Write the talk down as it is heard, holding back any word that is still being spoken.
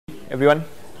everyone.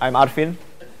 I'm Arvin,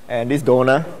 and this is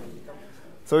Dona.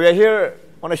 So we are here,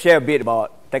 want to share a bit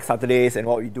about Tech Saturdays and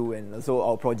what we do, and also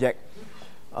our project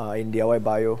in DIY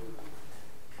Bio.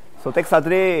 So Tech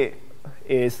Saturday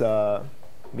is a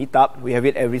meetup. We have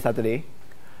it every Saturday.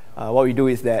 What we do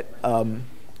is that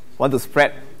want to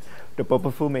spread the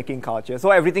purposeful making culture.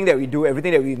 So everything that we do,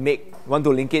 everything that we make, we want to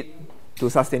link it to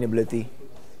sustainability.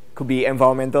 Could be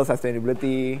environmental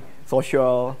sustainability,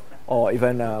 social, or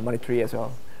even monetary as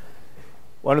well.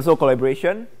 One also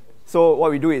collaboration. So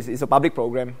what we do is it's a public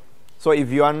program. So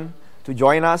if you want to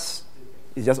join us,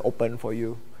 it's just open for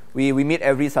you. We meet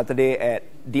every Saturday at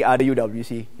the other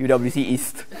UWC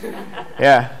East.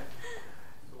 Yeah.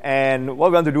 And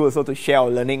what we want to do also to share our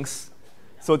learnings.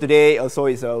 So today also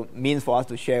is a means for us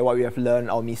to share what we have learned,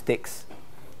 our mistakes,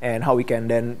 and how we can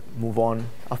then move on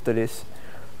after this,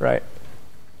 right?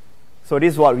 So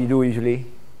this is what we do usually.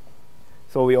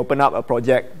 So we open up a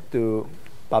project to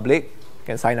public, you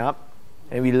can sign up,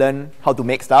 and we learn how to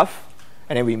make stuff,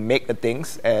 and then we make the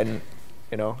things, and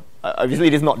obviously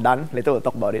it is not done, later we'll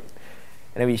talk about it,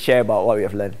 and then we share about what we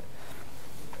have learned.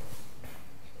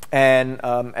 And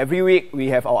every week we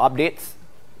have our updates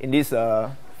in this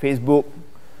Facebook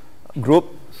group,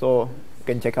 so you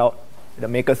can check out the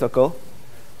Maker Circle.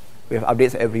 We have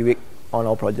updates every week on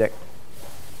our project.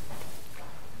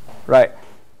 Right,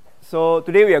 so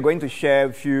today we are going to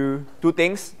share two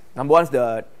things. Number one is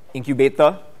the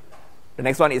incubator. The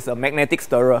next one is a magnetic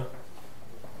stirrer.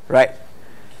 Right.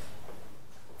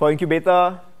 For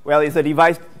incubator, well, it's a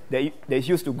device that is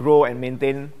used to grow and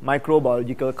maintain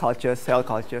microbiological cultures, cell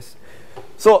cultures.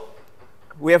 So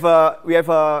we have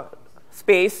a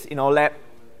space in our lab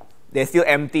that's still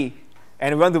empty,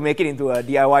 and we want to make it into a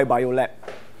DIY bio lab.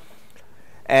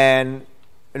 And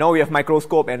we have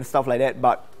microscope and stuff like that,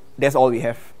 but that's all we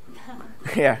have.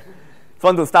 Yeah. So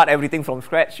we want to start everything from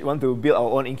scratch. We want to build our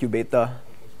own incubator.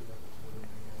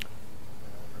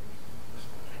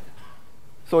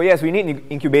 So yes, we need an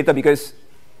incubator because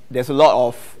there's a lot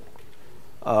of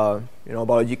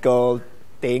biological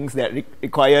things that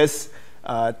requires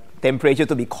temperature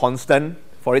to be constant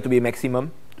for it to be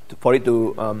maximum, for it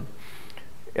to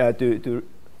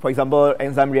for example,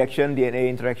 enzyme reaction, DNA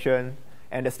interaction,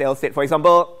 and the cell state. For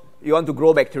example, you want to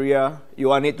grow bacteria, you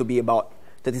want it to be about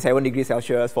 37 degrees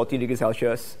Celsius, 40 degrees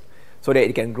Celsius, so that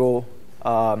it can grow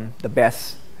the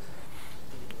best.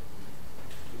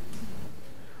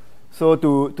 So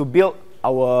to build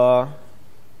our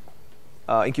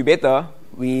incubator,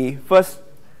 we first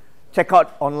check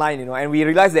out online, and we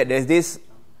realized that there's this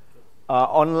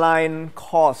online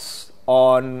course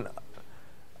on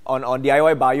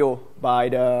DIY Bio by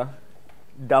the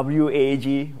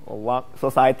WAG or WAG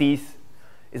societies.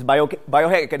 It's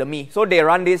Biohack Academy. So they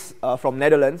run this from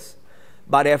Netherlands,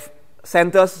 but they have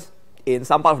centers in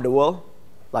some part of the world,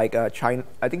 like China.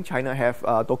 I think China have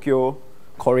Tokyo,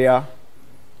 Korea,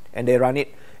 and they run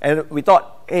it. And we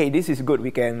thought, hey, this is good. We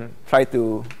can try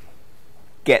to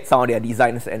get some of their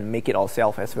designs and make it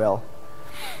ourselves as well.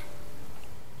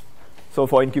 So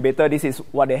for incubator, this is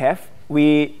what they have.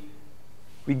 We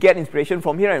get inspiration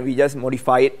from here and we just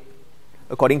modify it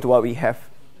according to what we have.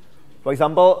 For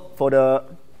example, for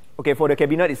the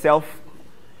cabinet itself,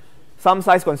 some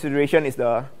size consideration is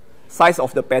the size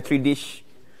of the Petri dish.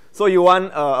 So you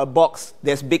want a box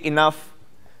that's big enough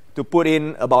to put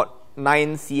in about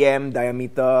 9 cm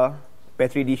diameter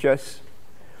Petri dishes.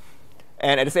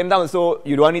 And at the same time also,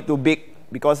 you don't want it too big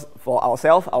because for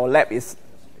ourselves, our lab is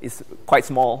quite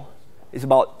small. It's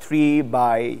about 3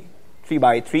 by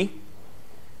 3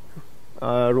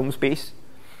 room space.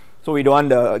 So we don't want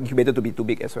the incubator to be too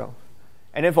big as well.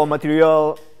 And then for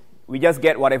material, we just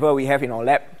get whatever we have in our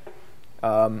lab.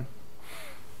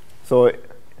 So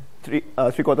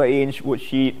 3/4 inch wood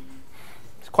sheet.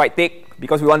 It's quite thick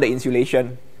because we want the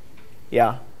insulation.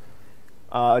 Yeah.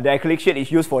 The acrylic sheet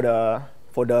is used for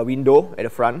the window at the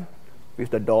front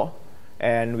with the door,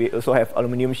 and we also have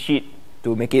aluminum sheet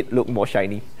to make it look more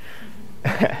shiny.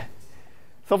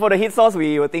 So for the heat source,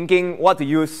 we were thinking what to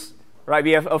use. Right,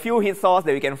 we have a few heat sources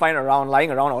that we can find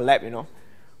lying around our lab.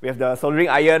 We have the soldering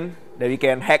iron that we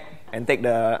can hack and take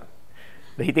the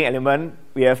heating element.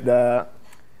 We have the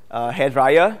hair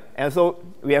dryer, and so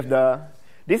we have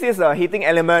this is a heating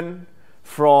element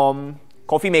from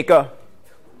coffee maker.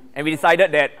 And we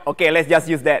decided that, okay, let's just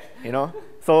use that,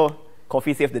 So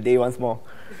coffee saved the day once more.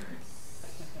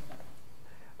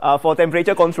 For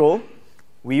temperature control,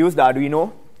 we use the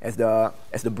Arduino as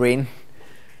the brain,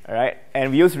 all right?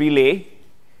 And we use relay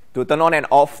to turn on and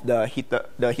off the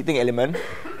heating element.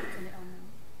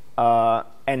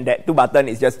 And that 2 button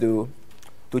is just to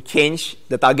change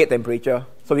the target temperature.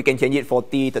 So we can change it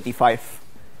 40, 35.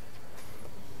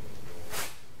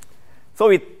 So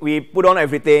we put on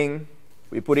everything,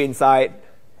 we put it inside,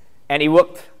 and it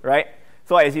worked, right?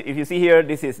 So if you see here,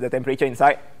 this is the temperature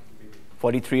inside,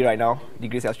 43 right now,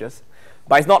 degrees Celsius.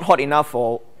 But it's not hot enough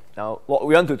for what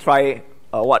we want to try.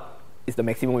 What is the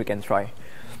maximum we can try?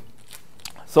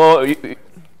 So we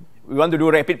want to do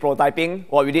rapid prototyping.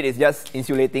 What we did is just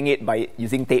insulating it by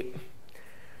using tape.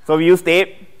 So we use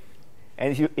tape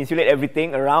and insulate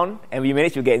everything around, and we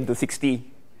managed to get into 60.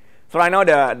 So right now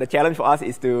the challenge for us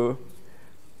is to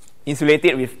insulate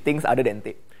it with things other than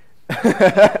tape.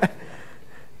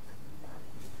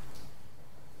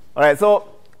 All right,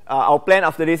 so our plan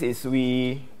after this is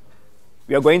we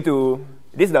are going to,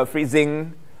 this is the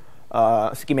freezing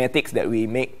schematics that we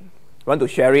make. We want to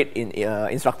share it in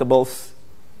Instructables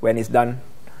when it's done.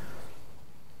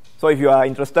 So if you are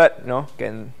interested,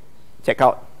 can check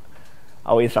out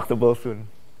our Instructables soon.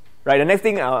 Right, the next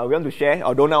thing we want to share,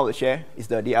 or Dona will share, is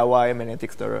the DIY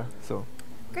magnetic stirrer. So,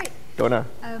 great. Dona.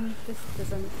 This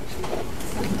doesn't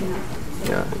actually.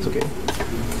 Yeah, it's okay.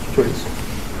 Sure it is.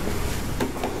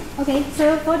 Okay,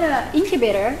 so for the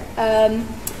incubator,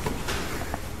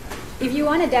 if you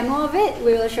want a demo of it,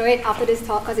 we will show it after this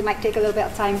talk because it might take a little bit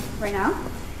of time right now.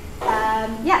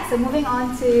 Yeah, so moving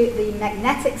on to the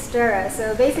magnetic stirrer.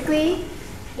 So basically,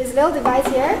 this little device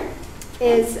here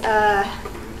is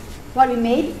what we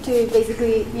made to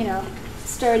basically,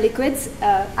 stir liquids.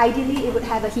 Ideally, it would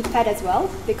have a heat pad as well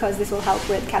because this will help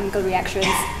with chemical reactions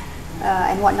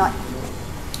and whatnot.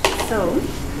 So,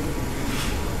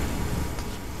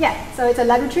 yeah, so it's a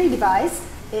laboratory device.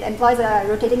 It employs a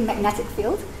rotating magnetic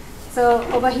field. So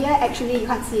over here, actually, you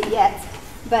can't see it yet,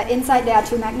 but inside there are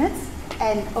two magnets.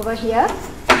 And over here,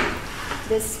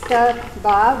 this stir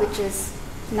bar, which is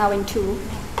now in two,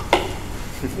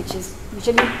 which is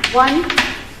usually one,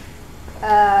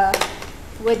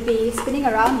 would be spinning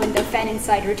around when the fan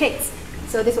inside rotates.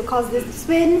 So this will cause this to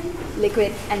spin,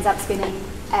 liquid ends up spinning,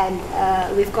 and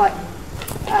we've got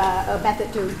a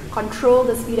method to control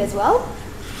the speed as well.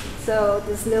 So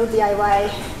this little DIY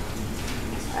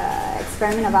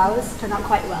experiment of ours turned out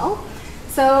quite well.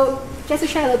 So just to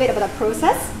share a little bit about the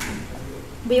process,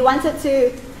 we wanted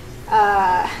to,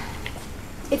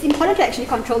 it's important to actually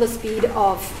control the speed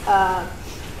of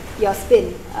your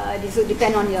spin. This will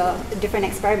depend on your different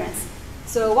experiments.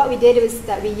 So what we did was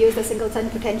that we used a singleton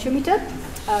potentiometer.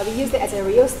 We used it as a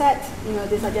rheostat.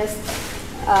 These are just,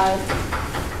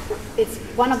 it's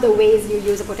one of the ways you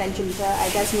use a potentiometer. I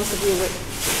guess most of you would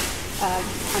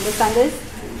understand this.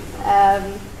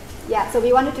 Yeah, so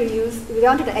we wanted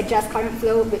to adjust current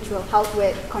flow, which will help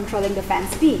with controlling the fan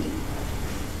speed.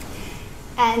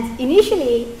 And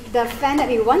initially, the fan that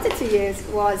we wanted to use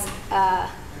was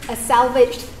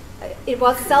salvaged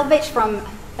from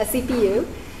a CPU.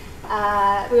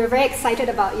 We were very excited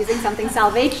about using something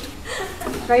salvaged.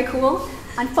 Very cool.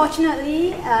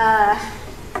 Unfortunately,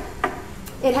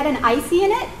 it had an IC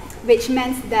in it, which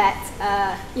meant that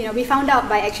we found out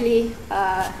by actually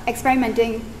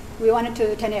experimenting, we wanted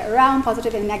to turn it around,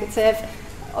 positive and negative,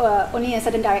 only in a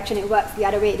certain direction it works, the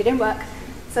other way it didn't work.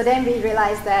 So then we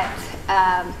realized that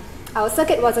our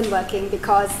circuit wasn't working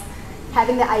because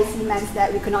having the IC meant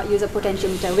that we could not use a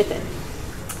potentiometer with it.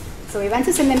 So we went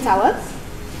to Sim Lim Tower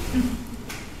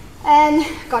and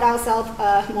got ourselves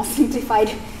a more simplified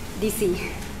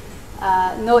DC.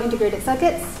 No integrated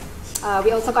circuits.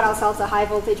 We also got ourselves a high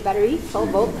voltage battery, 12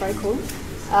 volt, very cool,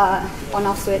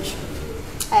 on-off switch,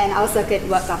 and our circuit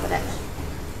worked after that.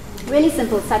 Really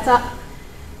simple setup.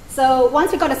 So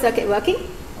once we got a circuit working,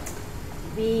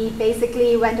 we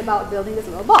basically went about building this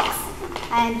little box.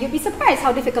 And you'd be surprised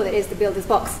how difficult it is to build this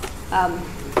box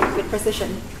with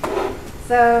precision.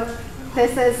 So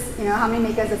this is, how many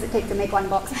makers does it take to make one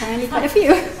box? Apparently quite a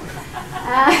few.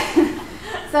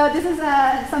 So this is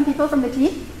some people from the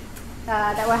team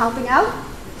that were helping out.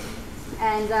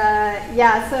 And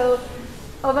yeah, so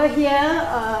over here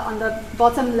on the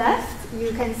bottom left,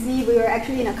 you can see we were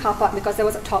actually in a car park because there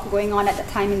was a talk going on at the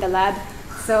time in the lab.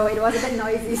 So it was a bit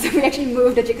noisy, so we actually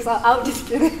moved the jigsaw out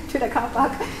to the car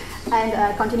park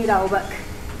and continued our work,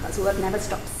 because work never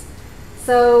stops.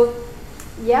 So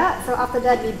yeah, so after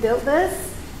that we built this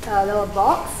little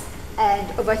box, and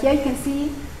over here you can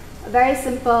see a very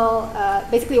simple,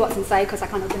 basically what's inside, because I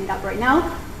can't open it up right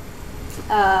now.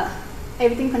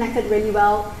 Everything connected really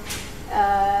well,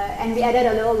 and we added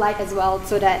a little light as well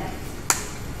so that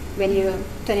when you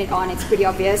turn it on it's pretty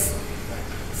obvious.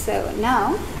 So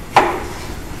now,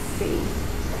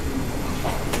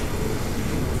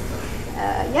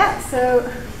 yeah, so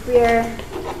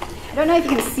I don't know if you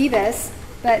can see this,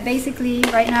 but basically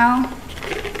right now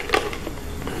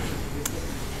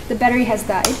the battery has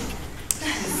died.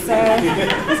 So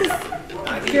this is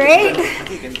great.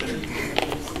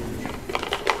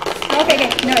 Okay.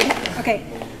 No. Okay.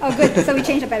 Oh, good. So we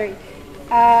changed the battery.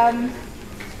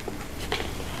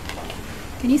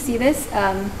 Can you see this?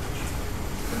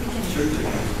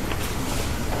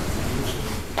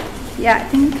 Yeah, I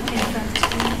think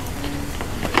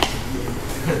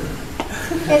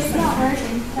it's not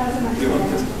working. That was much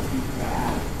better.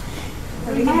 So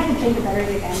we might have to change the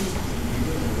battery again.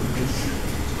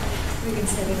 We can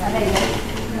set it up. There you go.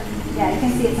 Yeah, you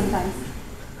can see it sometimes.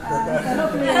 So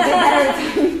hopefully it'll get better.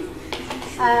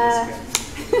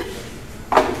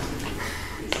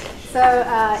 So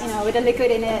with the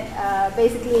liquid in it,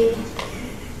 basically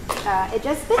it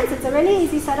just spins. It's a really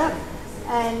easy setup.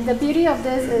 And the beauty of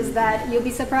this is that you'll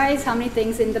be surprised how many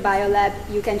things in the biolab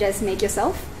you can just make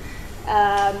yourself.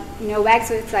 Wax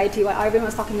with society, what Arvin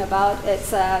was talking about,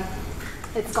 it's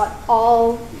got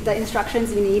all the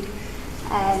instructions you need.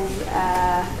 And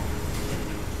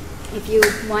if you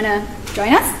want to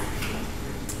join us,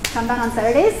 come down on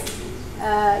Saturdays.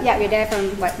 We're there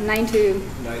from 9 to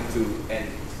end.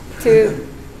 To,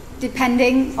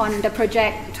 depending on the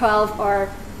project, 12 or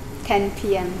 10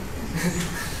 p.m.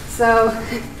 So,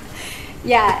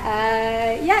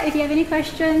 if you have any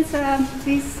questions,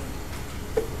 please,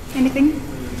 anything?